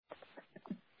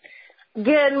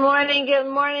Good morning,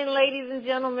 ladies and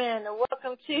gentlemen.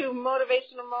 Welcome to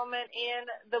Motivational Moment in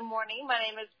the Morning. My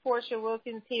name is Portia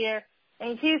Wilkins here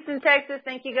in Houston, Texas.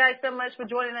 Thank you guys so much for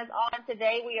joining us on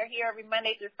today. We are here every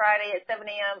Monday through Friday at 7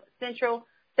 a.m. Central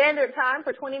Standard Time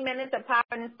for 20 minutes of power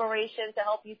and inspiration to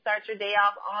help you start your day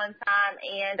off on time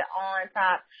and on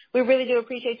top. We really do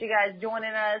appreciate you guys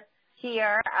joining us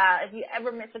here. If you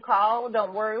ever miss a call,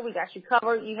 don't worry. We got you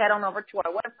covered. You head on over to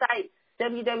our website,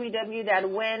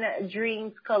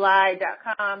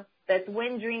 www.whendreamscollide.com. That's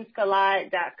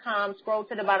whendreamscollide.com. Scroll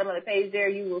to the bottom of the page there.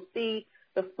 You will see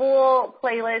the full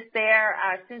playlist there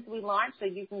since we launched, so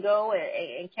you can go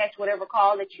and catch whatever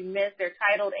call that you missed. They're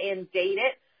titled and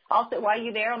dated. Also, while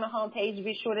you're there on the homepage,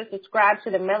 be sure to subscribe to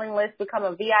the mailing list, become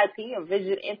a VIP, a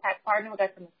Vision Impact Partner. We've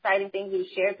got some exciting things we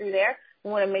share through there.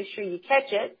 We want to make sure you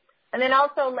catch it. And then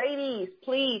also, ladies,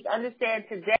 please understand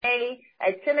today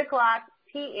at 10 o'clock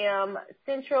p.m.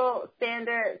 Central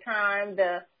Standard Time,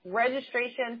 the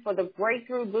registration for the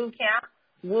Breakthrough Bootcamp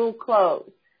will close.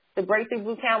 The Breakthrough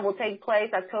Bootcamp will take place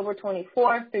October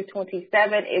 24th through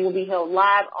 27th. It will be held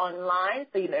live online,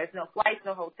 so there's no flights,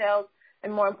 no hotels,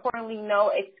 and more importantly, no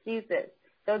excuses.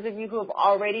 Those of you who have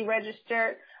already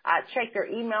registered, check your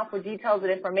email for details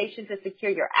and information to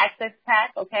secure your access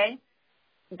pack, okay?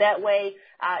 That way,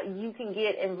 you can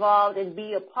get involved and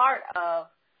be a part of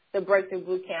the Breakthrough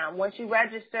Bootcamp. Once you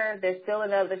register, there's still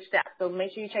another step. So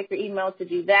make sure you check your email to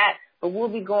do that. But we'll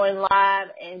be going live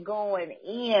and going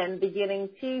in beginning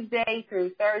Tuesday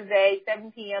through Thursday,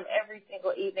 7 p.m. every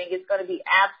single evening. It's going to be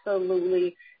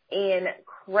absolutely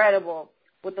incredible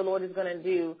what the Lord is going to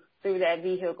do through that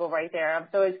vehicle right there. I'm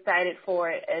so excited for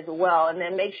it as well. And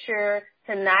then make sure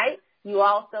tonight you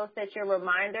also set your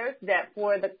reminders that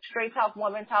for the Straight Talk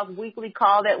Woman Talk weekly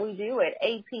call that we do at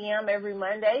 8 p.m. every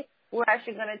Monday, we're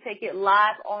actually going to take it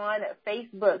live on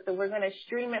Facebook. So we're going to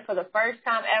stream it for the first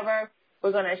time ever.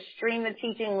 We're going to stream the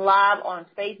teaching live on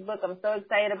Facebook. I'm so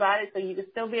excited about it. So you can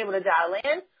still be able to dial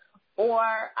in,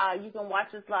 or you can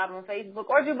watch us live on Facebook,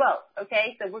 or do both,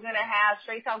 okay? So we're going to have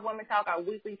Straight Talk Women Talk, our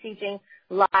weekly teaching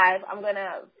live. I'm going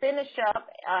to finish up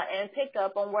and pick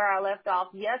up on where I left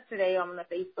off yesterday on the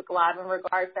Facebook Live in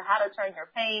regards to how to turn your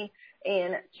pain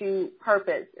into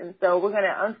purpose. And so we're going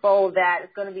to unfold that.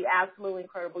 It's going to be absolutely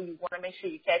incredible. You want to make sure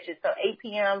you catch it. So 8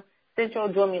 p.m. Central,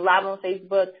 join me live on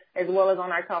Facebook as well as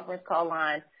on our conference call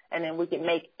line, and then we can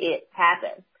make it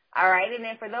happen. All right, and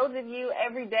then for those of you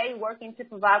every day working to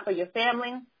provide for your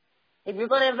family, if you're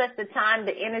going to invest the time,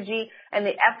 the energy, and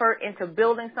the effort into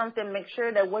building something, make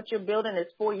sure that what you're building is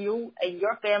for you and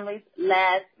your family's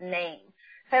last name.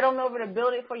 Head on over to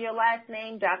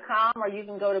builditforyourlastname.com, or you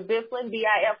can go to Biflin,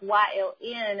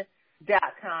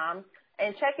 BIFYLN.com,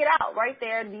 and check it out right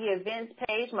there, the events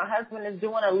page. My husband is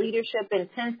doing a leadership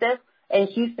intensive in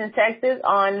Houston, Texas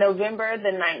on November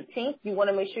the 19th. You want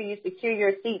to make sure you secure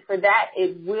your seat for that.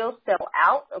 It will sell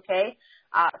out, okay?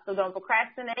 So don't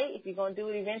procrastinate. If you're going to do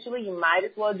it eventually, you might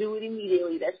as well do it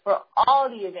immediately. That's for all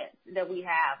the events that we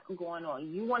have going on.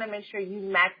 You want to make sure you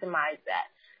maximize that.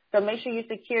 So make sure you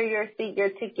secure your seat, your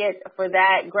ticket for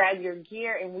that. Grab your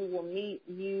gear, and we will meet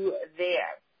you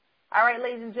there. All right,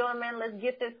 ladies and gentlemen, let's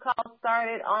get this call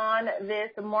started on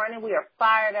this morning. We are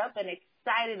fired up and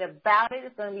excited about it.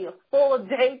 It's going to be a full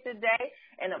day today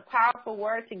and a powerful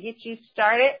word to get you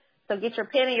started. So get your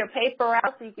pen and your paper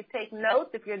out so you can take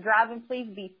notes. If you're driving, please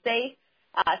be safe.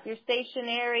 If you're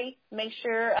stationary, make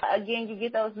sure, again, you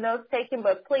get those notes taken.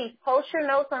 But please post your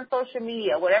notes on social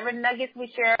media. Whatever nuggets we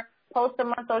share, post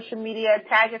them on social media.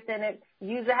 Tag us in it.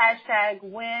 Use the hashtag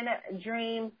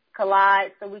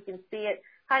WhenDreamsCollide so we can see it.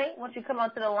 Honey, why don't you come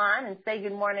onto the line and say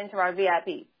good morning to our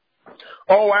VIPs?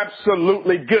 Oh,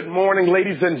 absolutely. Good morning,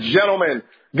 ladies and gentlemen.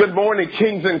 Good morning,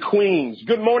 kings and queens.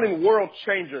 Good morning, world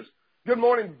changers. Good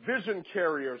morning, vision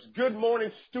carriers. Good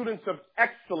morning, students of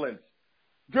excellence.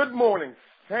 Good morning,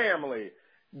 family.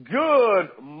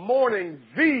 Good morning,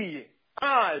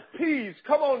 VIPs.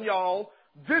 Come on, y'all.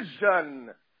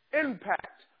 Vision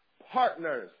Impact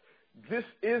Partners. This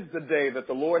is the day that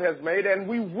the Lord has made, and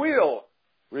we will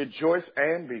rejoice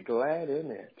and be glad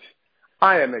in it.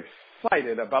 I am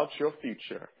excited about your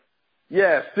future.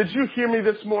 Yes, did you hear me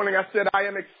this morning? I said I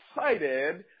am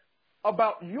excited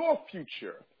about your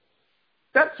future.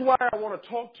 That's why I want to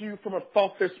talk to you from a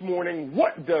thought this morning.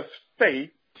 What does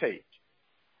faith take?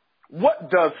 What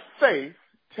does faith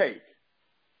take?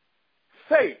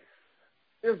 Faith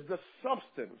is the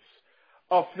substance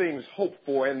of things hoped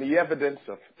for and the evidence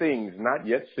of things not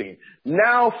yet seen.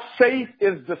 Now faith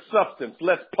is the substance.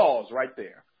 Let's pause right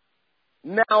there.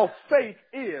 Now faith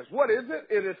is, what is it?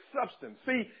 It is substance.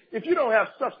 See, if you don't have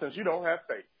substance, you don't have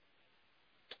faith.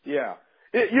 Yeah.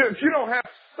 If you don't have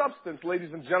substance,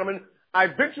 ladies and gentlemen, I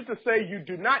venture to say you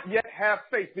do not yet have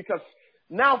faith, because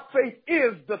now faith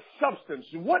is the substance.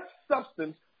 What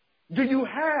substance do you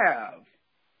have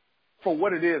for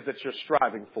what it is that you're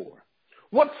striving for?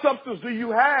 What substance do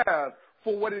you have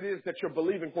for what it is that you're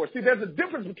believing for? See, there's a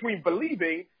difference between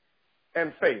believing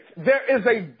and faith. There is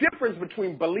a difference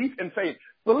between belief and faith.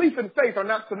 Belief and faith are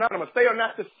not synonymous. They are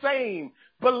not the same.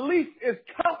 Belief is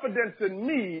confidence in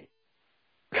me,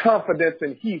 confidence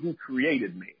in he who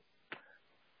created me.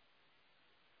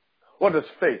 What does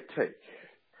faith take?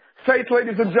 Faith,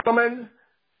 ladies and gentlemen,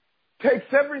 takes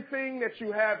everything that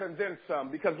you have and then some.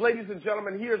 Because, ladies and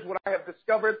gentlemen, here's what I have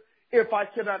discovered. If I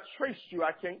cannot trace you,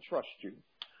 I can't trust you.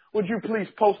 Would you please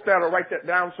post that or write that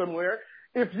down somewhere?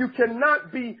 If you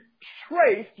cannot be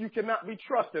traced, you cannot be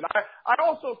trusted. I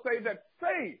also say that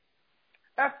faith,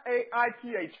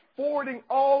 F-A-I-T-H, forwarding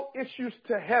all issues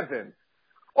to heaven,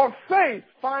 or faith,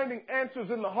 finding answers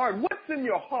in the heart. What's in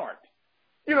your heart?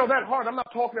 You know, that heart, I'm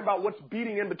not talking about what's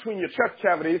beating in between your chest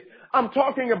cavities. I'm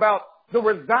talking about the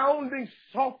resounding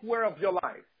software of your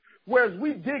life. Whereas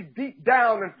we dig deep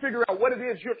down and figure out what it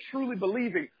is you're truly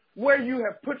believing, where you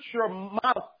have put your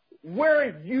mouth,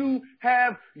 where you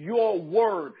have your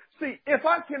word. See,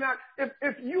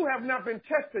 if you have not been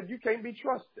tested, you can't be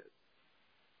trusted.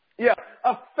 Yeah,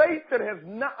 a faith that has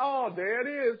not, there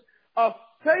it is. A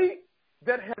faith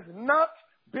that has not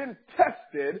been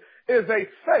tested is a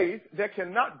faith that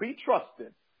cannot be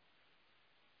trusted.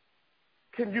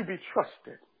 Can you be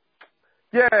trusted?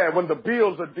 Yeah, when the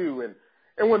bills are due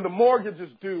and when the mortgage is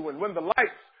due and when the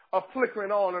lights are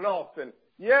flickering on and off, and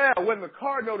yeah, when the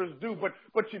car note is due,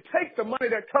 but you take the money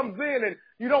that comes in and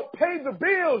you don't pay the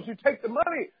bills. You take the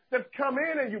money that's come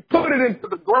in and you put it into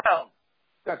the ground.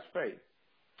 That's faith.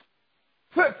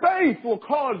 Faith will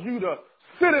cause you to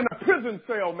sit in a prison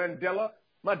cell, Mandela,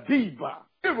 Madiba.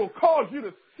 It will cause you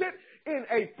to sit in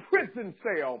a prison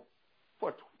cell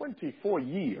for 24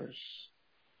 years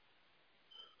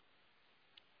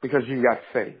because you got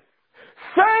faith.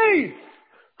 Faith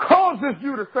causes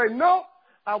you to say, no,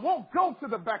 I won't go to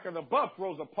the back of the bus,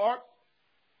 Rosa Parks.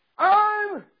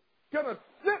 I'm going to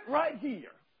sit right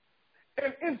here.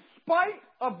 And in spite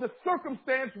of the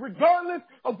circumstance, regardless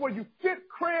of where you fit,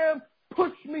 cram,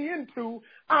 push me into,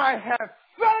 I have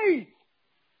faith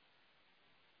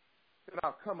that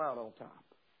I'll come out on top.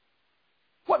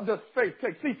 What does faith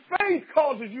take? See, faith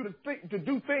causes you to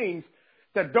do things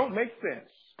that don't make sense.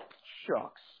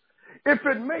 Shucks. If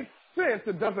it makes sense,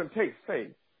 it doesn't take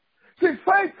faith. See,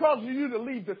 faith causes you to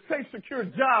leave the safe, secure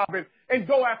job and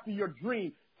go after your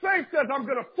dream. Faith says, I'm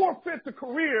going to forfeit the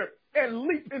career and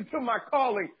leap into my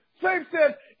calling. Faith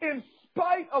says, in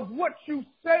spite of what you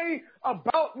say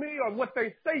about me or what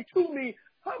they say to me,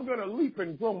 I'm going to leap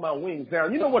and grow my wings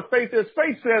down. You know what faith is?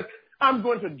 Faith says, I'm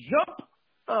going to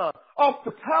jump off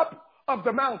the top of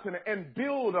the mountain and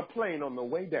build a plane on the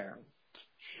way down.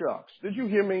 Shucks. Did you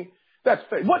hear me? That's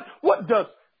faith. What does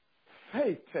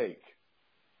faith take?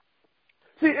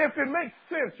 See, if it makes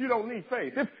sense, you don't need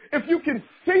faith. If you can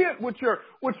see it with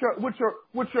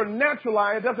your natural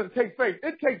eye, it doesn't take faith.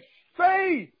 It takes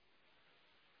faith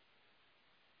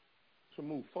to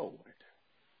move forward.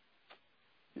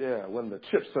 Yeah, when the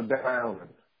chips are down and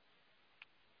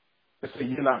they say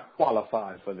you're not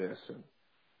qualified for this. And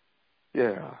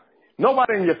yeah,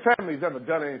 nobody in your family's ever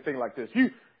done anything like this.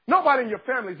 Nobody in your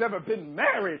family's ever been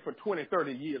married for 20,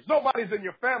 30 years. Nobody's in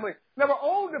your family never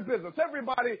owned a business.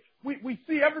 Everybody, we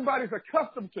see everybody's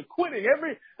accustomed to quitting.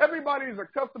 Everybody is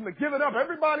accustomed to giving up.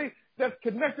 Everybody that's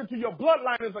connected to your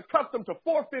bloodline is accustomed to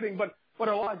forfeiting. But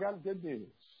oh, I got good news.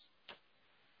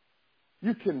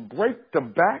 You can break the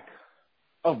back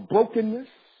of brokenness.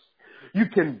 You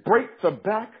can break the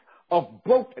back of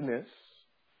brokenness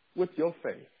with your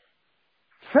faith.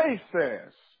 Faith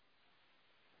says,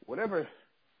 whatever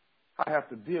I have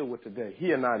to deal with today,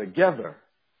 he and I together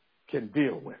can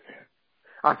deal with it.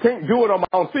 I can't do it on my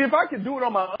own. See, if I can do it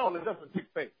on my own, it doesn't take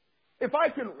faith. If I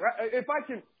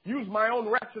can use my own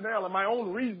rationale and my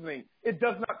own reasoning, it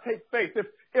does not take faith.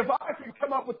 If I can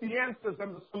come up with the answers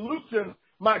and the solutions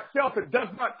myself, it does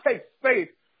not take faith.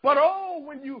 But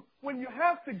when you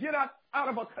have to get out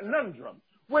of a conundrum,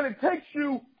 when it takes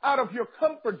you out of your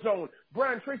comfort zone,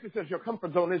 Brian Tracy says your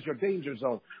comfort zone is your danger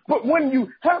zone. But when you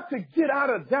have to get out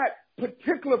of that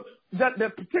particular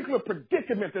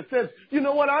predicament that says, you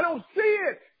know what, I don't see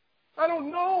it. I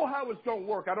don't know how it's going to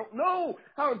work. I don't know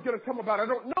how it's going to come about. I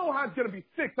don't know how it's going to be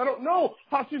fixed. I don't know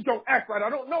how she's going to act right. I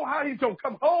don't know how he's going to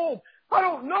come home. I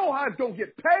don't know how it's going to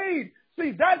get paid.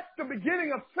 See, that's the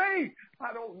beginning of faith.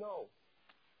 I don't know.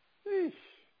 Sheesh.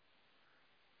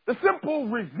 The simple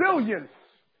resilience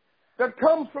that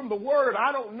comes from the word,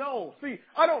 I don't know. See,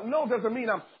 I don't know doesn't mean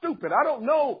I'm stupid. I don't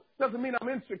know doesn't mean I'm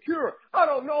insecure. I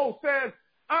don't know says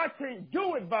I can't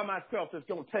do it by myself. It's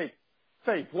going to take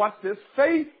faith. Watch this.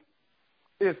 Faith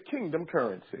is kingdom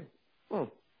currency.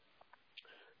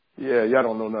 Yeah, y'all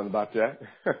don't know nothing about that.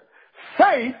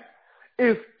 Faith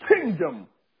is kingdom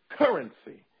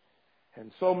currency.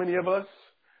 And so many of us,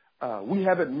 we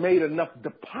haven't made enough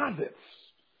deposits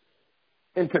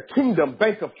into Kingdom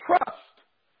Bank of Trust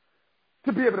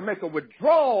to be able to make a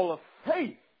withdrawal of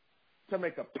faith to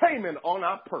make a payment on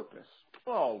our purpose.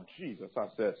 Oh, Jesus, I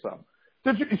said something.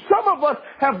 Some of us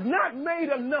have not made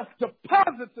enough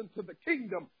deposits into the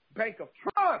Kingdom Bank of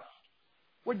Trust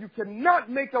where you cannot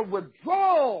make a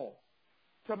withdrawal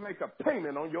to make a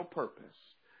payment on your purpose.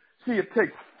 See, it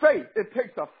takes faith. It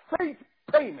takes a faith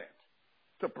payment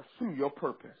to pursue your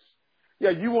purpose. Yeah,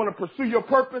 you want to pursue your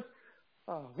purpose?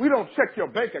 We don't check your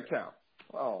bank account.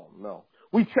 Oh, no.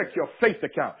 We check your faith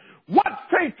account. What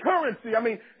faith currency? I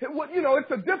mean,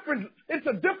 it's a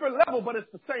different level, but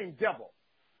it's the same devil.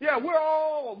 Yeah, we're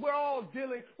all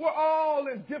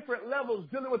in different levels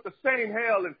dealing with the same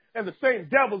hell and the same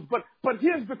devils. But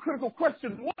here's the critical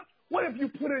question. What if you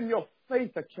put in your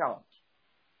faith account?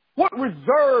 What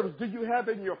reserves do you have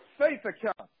in your faith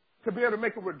account to be able to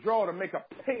make a withdrawal, to make a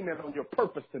payment on your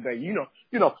purpose today?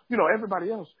 Everybody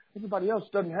else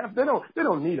doesn't have, they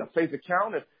don't need a faith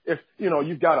account if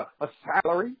you've got a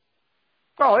salary.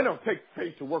 Oh, it don't take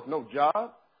faith to work no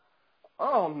job.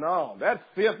 Oh, no, that's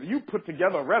it. You put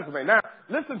together a resume. Now,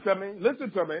 listen to me.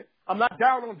 I'm not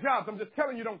down on jobs. I'm just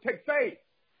telling you, don't take faith.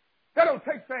 That don't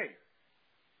take faith.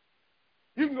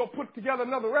 You can go put together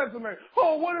another resume.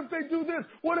 Oh, what if they do this?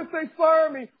 What if they fire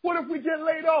me? What if we get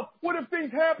laid off? What if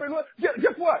things happen?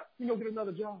 Guess what? You can go get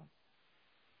another job.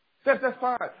 That's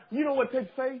fine. You know what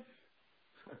takes faith?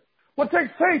 What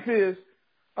takes faith is,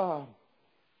 how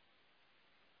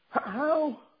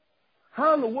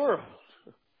in the world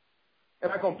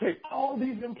am I going to pay all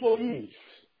these employees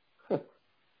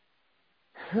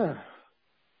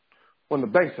when the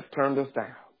banks have turned us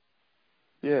down?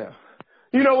 Yeah.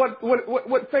 You know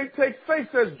what faith takes? Faith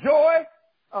says joy.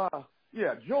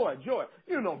 Joy.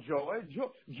 You know joy.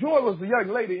 Joy was the young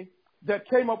lady that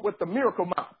came up with the Miracle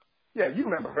Mop. Yeah, you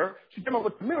remember her. She came up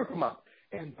with the Miracle Mop.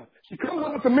 And she comes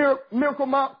up with the Miracle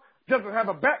Mop, doesn't have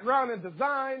a background in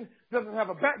design, doesn't have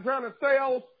a background in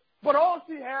sales, but all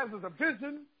she has is a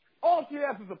vision. All she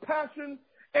has is a passion.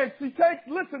 And she takes,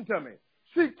 listen to me,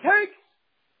 she takes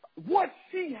what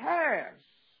she has,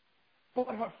 but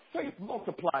her faith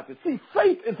multiplies it. See,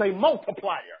 faith is a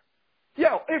multiplier.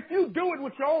 Yeah, if you do it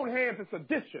with your own hands, it's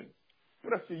addition.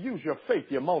 But if you use your faith,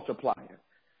 you're multiplying.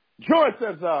 Joy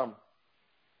says,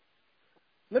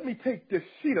 let me take this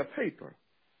sheet of paper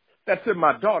that's in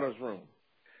my daughter's room.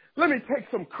 Let me take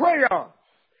some crayons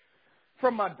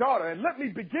from my daughter and let me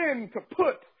begin to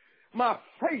put my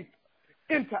faith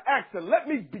into action. Let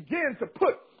me begin to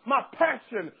put my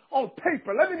passion on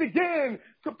paper. Let me begin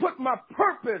to put my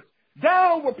purpose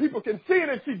down where people can see it.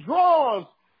 And she draws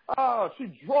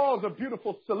a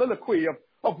beautiful soliloquy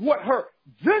of what her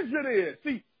vision is.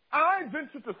 See, I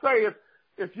venture to say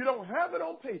if you don't have it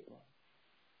on paper,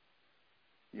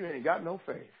 you ain't got no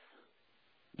faith.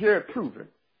 Jared proven.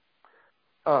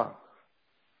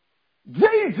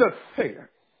 Jesus said,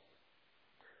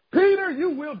 Peter, you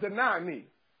will deny me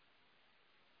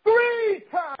 3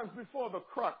 times before the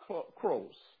cock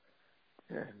crows.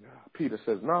 And Peter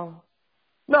says, no,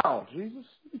 Jesus,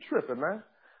 you tripping, man.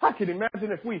 I can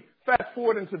imagine if we fast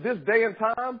forward into this day and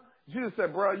time, Jesus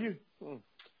said, bro, you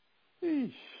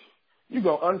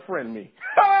gonna unfriend me.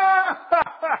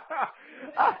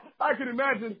 I can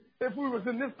imagine if we was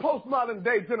in this postmodern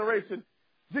day generation,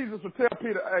 Jesus would tell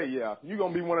Peter, hey, yeah, you're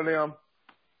going to be one of them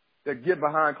that get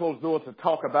behind closed doors to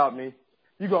talk about me.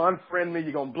 You're going to unfriend me.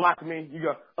 You're going to block me. You're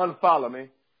going to unfollow me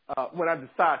when I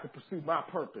decide to pursue my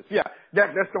purpose. Yeah,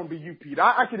 that's going to be you, Peter.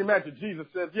 I can imagine Jesus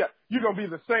says, yeah, you're going to be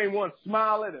the same one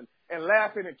smiling and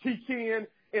laughing and kikiing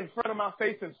in front of my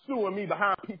face and suing me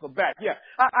behind people's back. Yeah,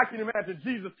 I can imagine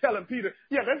Jesus telling Peter,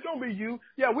 yeah, that's going to be you.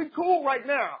 Yeah, we cool right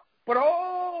now. But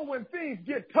when things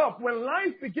get tough, when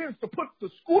life begins to put the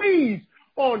squeeze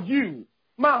on you,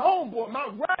 my homeboy, my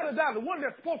ride or die, the one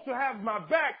that's supposed to have my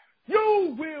back,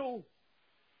 you will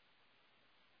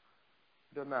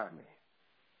deny me.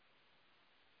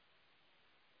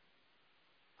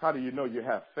 How do you know you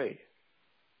have faith?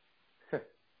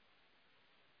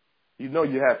 You know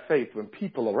you have faith when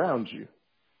people around you,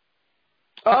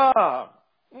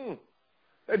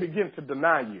 they begin to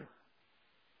deny you.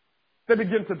 They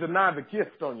begin to deny the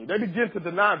gift on you. They begin to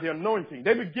deny the anointing.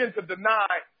 They begin to deny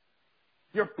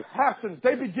your passions.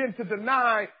 They begin to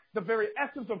deny the very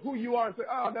essence of who you are and say,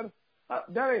 oh,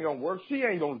 that ain't going to work. She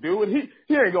ain't going to do it.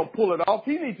 He ain't going to pull it off.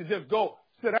 He needs to just go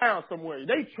sit down somewhere.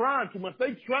 They trying too much.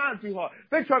 They trying too hard.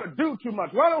 They trying to do too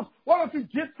much. Why don't you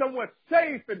get somewhere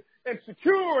safe and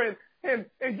secure and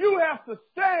you have to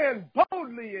stand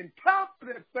boldly and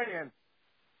confident saying,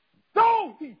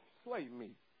 though he slay me,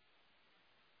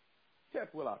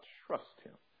 yet will I trust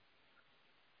him.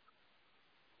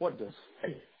 What does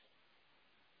faith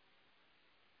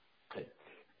take?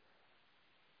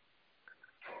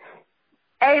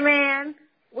 Amen.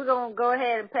 We're going to go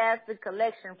ahead and pass the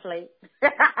collection plate.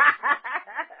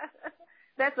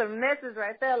 That's a message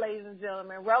right there, ladies and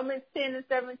gentlemen. Romans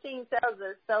 10:17 tells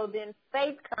us, so then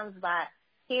faith comes by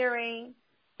hearing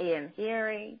and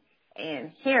hearing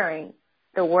and hearing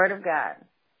the word of God.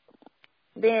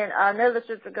 Then another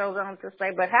scripture goes on to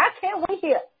say, but how can we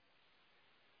hear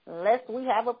unless we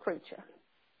have a preacher?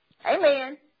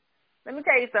 Amen. Let me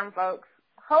tell you something, folks.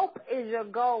 Hope is your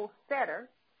goal setter.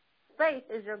 Faith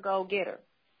is your goal getter.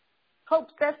 Hope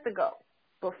sets the goal,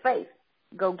 but faith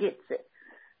go gets it.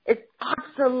 It's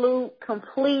absolute,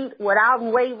 complete, without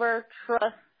waiver,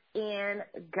 trust in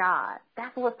God.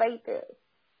 That's what faith is.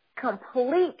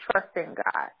 Complete trust in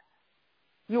God.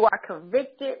 You are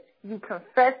convicted, you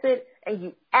confess it, and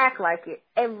you act like it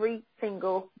every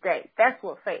single day. That's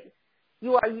what faith.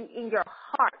 You in your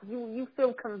heart. You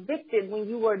feel convicted when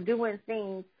you are doing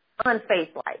things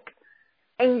unfaith-like.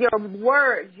 In your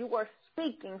words, you are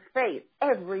speaking faith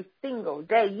every single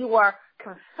day. You are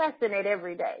confessing it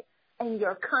every day. In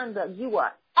your conduct, you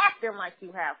are acting like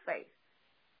you have faith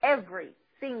every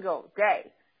single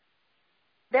day.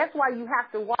 That's why you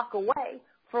have to walk away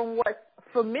from what's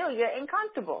familiar and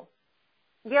comfortable.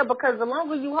 Yeah, because the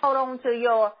longer you hold on to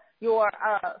your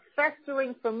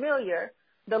festering familiar,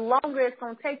 the longer it's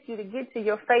going to take you to get to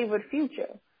your favored future.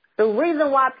 The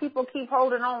reason why people keep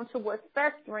holding on to what's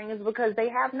festering is because they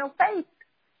have no faith.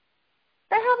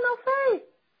 They have no faith.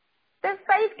 Their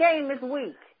faith game is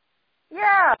weak.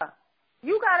 Yeah.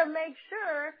 You got to make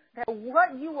sure that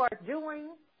what you are doing,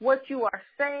 what you are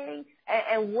saying,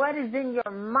 and what is in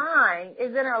your mind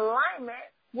is in alignment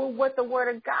with what the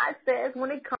Word of God says when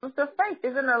it comes to faith.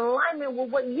 Is in alignment with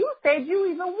what you said you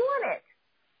even wanted.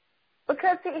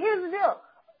 Because here's the deal.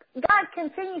 God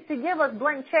continues to give us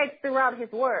blank checks throughout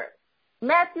His Word.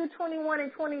 Matthew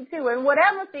 21:22, and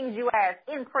whatever things you ask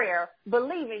in prayer,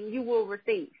 believing you will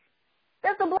receive.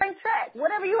 That's a blank check.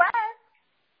 Whatever you ask.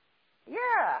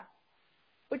 Yeah.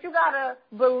 But you got to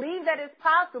believe that it's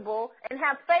possible and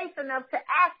have faith enough to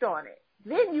act on it.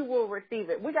 Then you will receive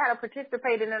it. We got to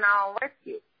participate in our own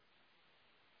rescue.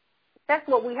 That's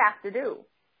what we have to do.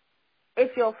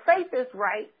 If your faith is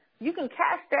right, you can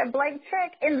cash that blank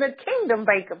check in the kingdom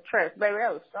bank of trust. Baby,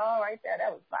 that was all right there.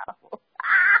 That was powerful.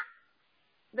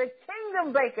 The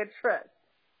kingdom bank of trust.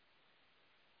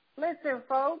 Listen,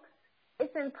 folks,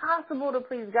 it's impossible to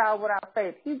please God without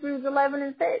faith. Hebrews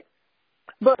 11:6.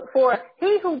 But for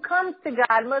he who comes to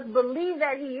God must believe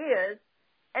that he is,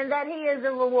 and that he is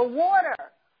a rewarder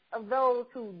of those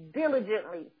who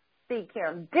diligently seek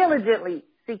him, diligently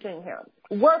seeking him,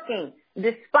 working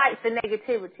despite the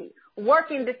negativity,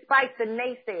 working despite the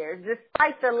naysayers,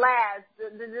 despite the lies,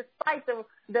 despite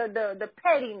the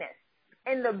pettiness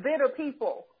and the bitter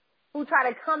people who try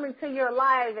to come into your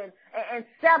life and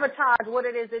sabotage what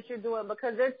it is that you're doing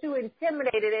because they're too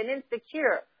intimidated and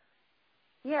insecure.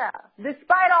 Yeah,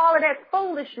 despite all of that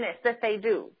foolishness that they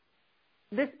do,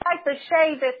 despite the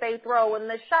shade that they throw and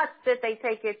the shots that they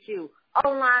take at you,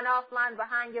 online, offline,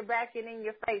 behind your back and in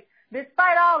your face,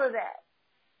 despite all of that,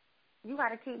 you got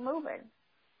to keep moving.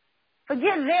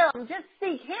 Forget them. Just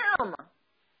seek him.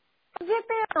 Forget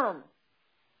them.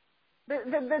 The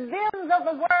thems of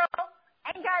the world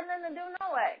ain't got nothing to do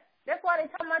no way. That's why they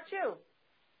talking about you.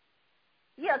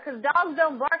 Yeah, because dogs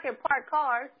don't bark at parked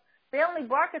cars. They only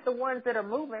bark at the ones that are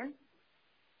moving.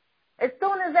 As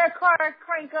soon as that car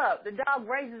crank up, the dog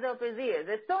raises up his ears.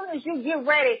 As soon as you get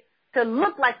ready to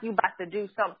look like you about to do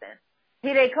something,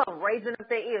 here they come, raising up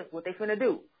their ears. What they finna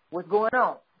do? What's going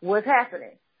on? What's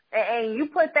happening? And you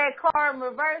put that car in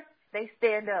reverse, they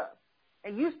stand up.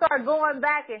 And you start going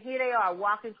back, and here they are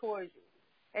walking towards you.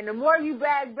 And the more you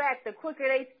back, the quicker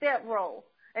they step roll.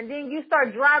 And then you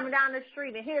start driving down the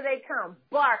street, and here they come,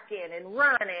 barking and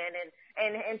running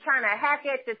and trying to hack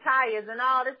at your tires and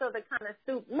all this other kind of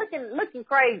stuff. Looking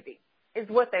crazy is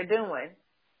what they're doing.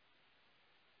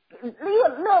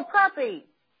 Little puppy,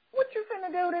 what you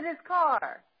finna do to this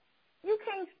car? You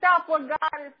can't stop what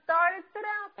God has started. Sit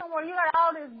down somewhere. You got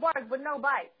all this bark but no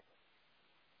bite.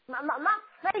 My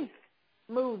faith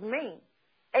moves me,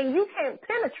 and you can't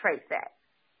penetrate that.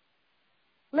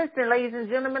 Listen, ladies and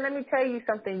gentlemen, let me tell you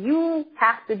something. You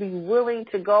have to be willing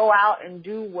to go out and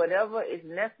do whatever is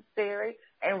necessary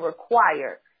and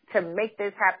required to make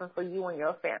this happen for you and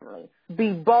your family.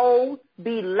 Be bold,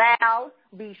 be loud,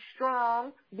 be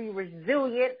strong, be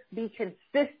resilient, be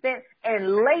consistent,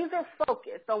 and laser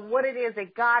focused on what it is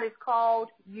that God has called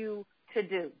you to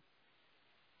do.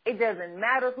 It doesn't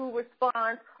matter who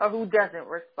responds or who doesn't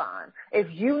respond. If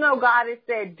you know God has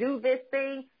said do this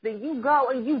thing, then you go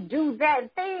and you do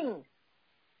that thing.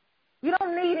 You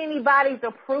don't need anybody's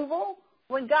approval.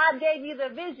 When God gave you the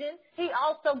vision, he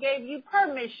also gave you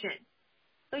permission.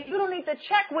 So you don't need to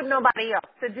check with nobody else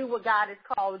to do what God has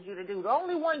called you to do. The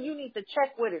only one you need to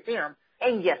check with is him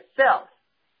and yourself.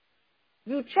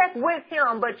 You check with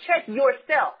him, but check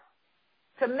yourself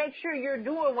to make sure you're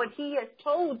doing what he has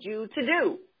told you to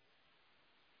do.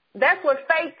 That's what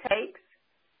faith takes.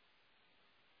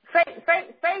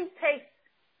 Faith takes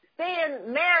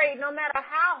staying married no matter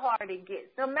how hard it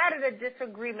gets, no matter the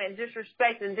disagreement,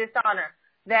 disrespect, and dishonor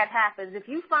that happens. If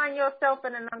you find yourself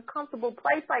in an uncomfortable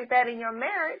place like that in your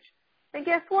marriage, then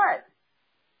guess what?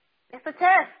 It's a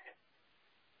test.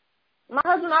 My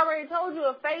husband already told you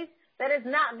a faith that has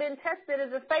not been tested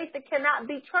is a faith that cannot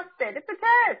be trusted. It's a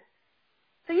test.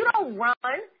 So you don't run,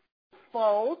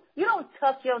 fold. You don't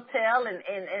tuck your tail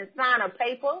and sign a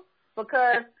paper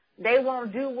because they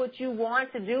won't do what you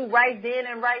want to do right then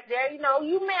and right there. You know,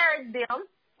 you married them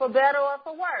for better or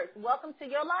for worse. Welcome to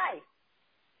your life.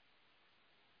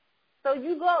 So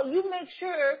you make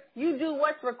sure you do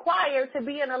what's required to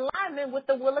be in alignment with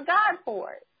the will of God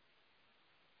for it.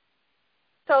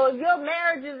 So if your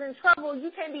marriage is in trouble,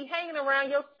 you can't be hanging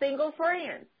around your single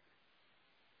friends.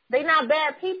 They're not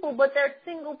bad people, but their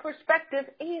single perspective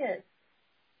is.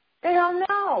 They don't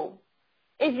know.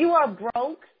 If you are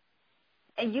broke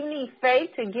and you need faith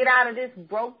to get out of this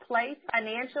broke place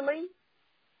financially,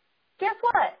 guess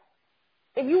what?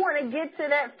 If you want to get to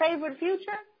that favored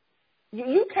future,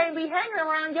 you can't be hanging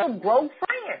around your broke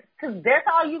friends because that's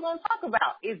all you're going to talk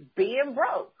about is being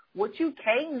broke, what you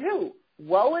can't do,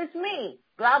 woe is me,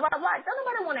 blah, blah, blah. Don't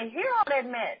nobody want to hear all that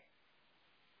mess.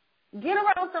 Get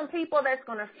around some people that's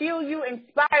going to fuel you,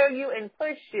 inspire you, and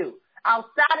push you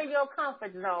outside of your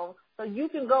comfort zone so you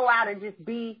can go out and just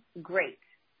be great.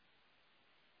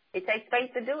 It takes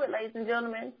faith to do it, ladies and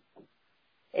gentlemen.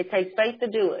 It takes faith to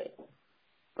do it.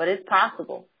 But it's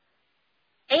possible.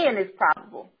 And it's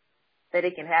probable that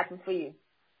it can happen for you.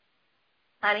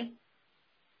 Honey?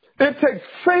 It takes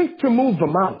faith to move a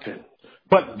mountain,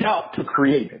 but doubt to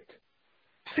create it.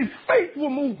 See, faith will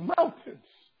move mountains,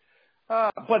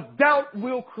 but doubt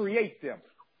will create them.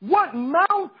 What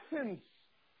mountains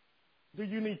do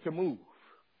you need to move?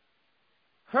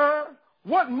 Huh?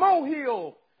 What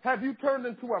molehill have you turned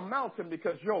into a mountain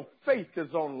because your faith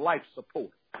is on life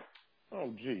support?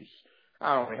 Oh, geez.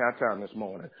 I don't have time this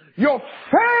morning. Your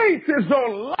faith is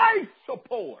on life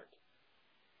support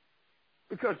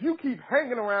because you keep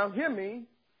hanging around, hear me,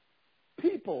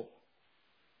 people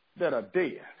that are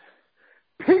dead,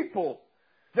 people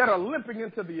that are limping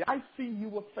into the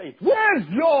ICU of faith. Where's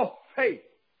your faith?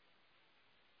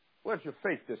 Where's your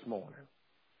faith this morning?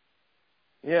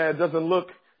 Yeah, it doesn't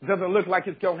look like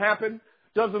it's going to happen.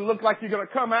 Doesn't look like you're going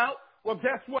to come out. Well,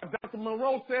 guess what? Dr.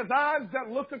 Monroe says eyes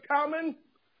that look are common,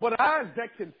 but eyes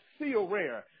that can see are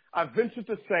rare. I venture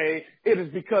to say it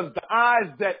is because the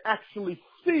eyes that actually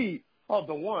see are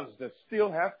the ones that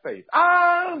still have faith.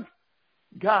 I've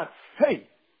got faith.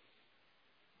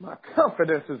 My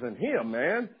confidence is in him,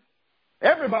 man.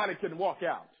 Everybody can walk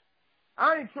out.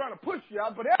 I ain't trying to push you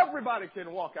out, but everybody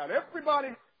can walk out. Everybody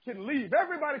can leave.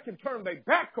 Everybody can turn their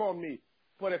back on me.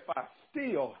 But if I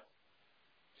still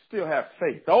have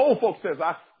faith. The old folks says,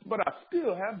 but I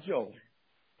still have joy.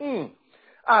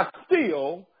 I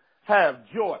still have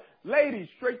joy. Ladies,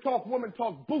 Straight Talk Women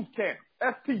Talk Boot Camp,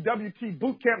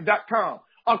 STWTbootcamp.com,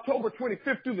 October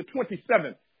 25th through the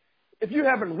 27th. If you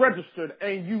haven't registered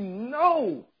and you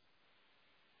know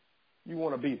you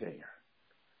want to be there,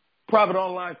 private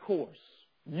online course,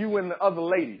 you and the other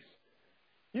ladies,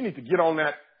 you need to get on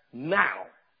that now.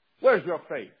 Where's your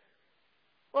faith?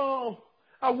 Oh,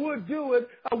 I would do it.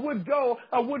 I would go.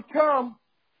 I would come.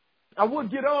 I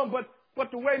would get on, but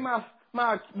the way my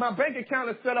bank account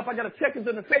is set up, I got to check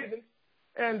into the savings,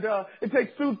 and it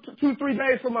takes 2-3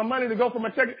 days for my money to go from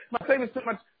my savings to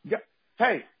my.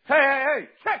 Hey,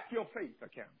 check your faith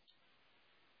account.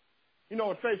 You know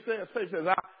what faith says? Faith says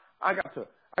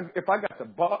if I got to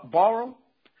borrow,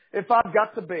 if I've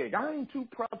got to beg, I ain't too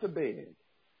proud to beg.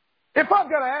 If I've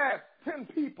got to ask 10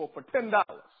 people for $10,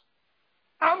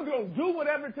 I'm going to do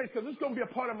whatever it takes because it's going to be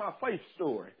a part of my faith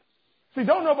story. See,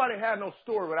 don't nobody have no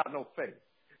story without no faith.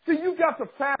 See, you got to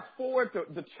fast forward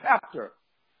the chapter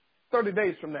 30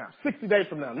 days from now, 60 days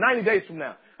from now, 90 days from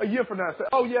now, a year from now, and say,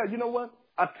 oh, yeah, you know what?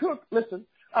 I took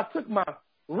my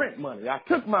rent money. I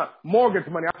took my mortgage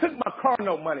money. I took my car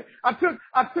note money. I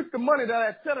took the money that I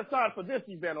had set aside for this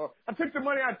event, or I took the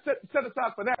money I set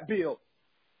aside for that bill,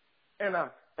 and I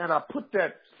put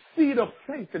that seed of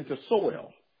faith into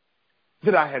soil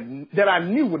that I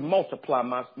knew would multiply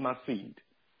my seed.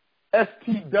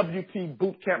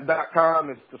 STWTbootcamp.com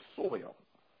is the soil.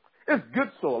 It's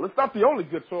good soil. It's not the only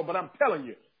good soil, but I'm telling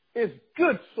you, it's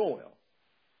good soil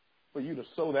for you to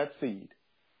sow that seed.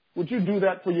 Would you do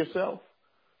that for yourself?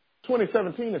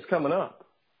 2017 is coming up,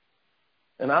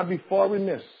 and I'd be far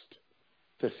remiss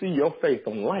to see your faith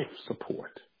on life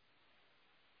support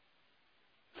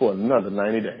for another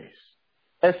 90 days.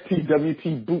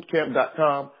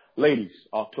 STWTbootcamp.com. Ladies,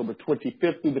 October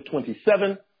 25th through the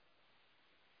 27th.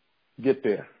 Get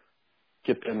there.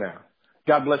 Get there now.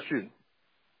 God bless you.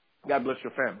 God bless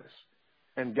your families.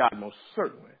 And God most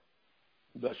certainly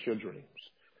bless your dreams.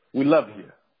 We love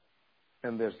you.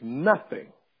 And there's nothing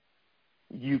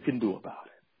you can do about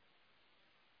it.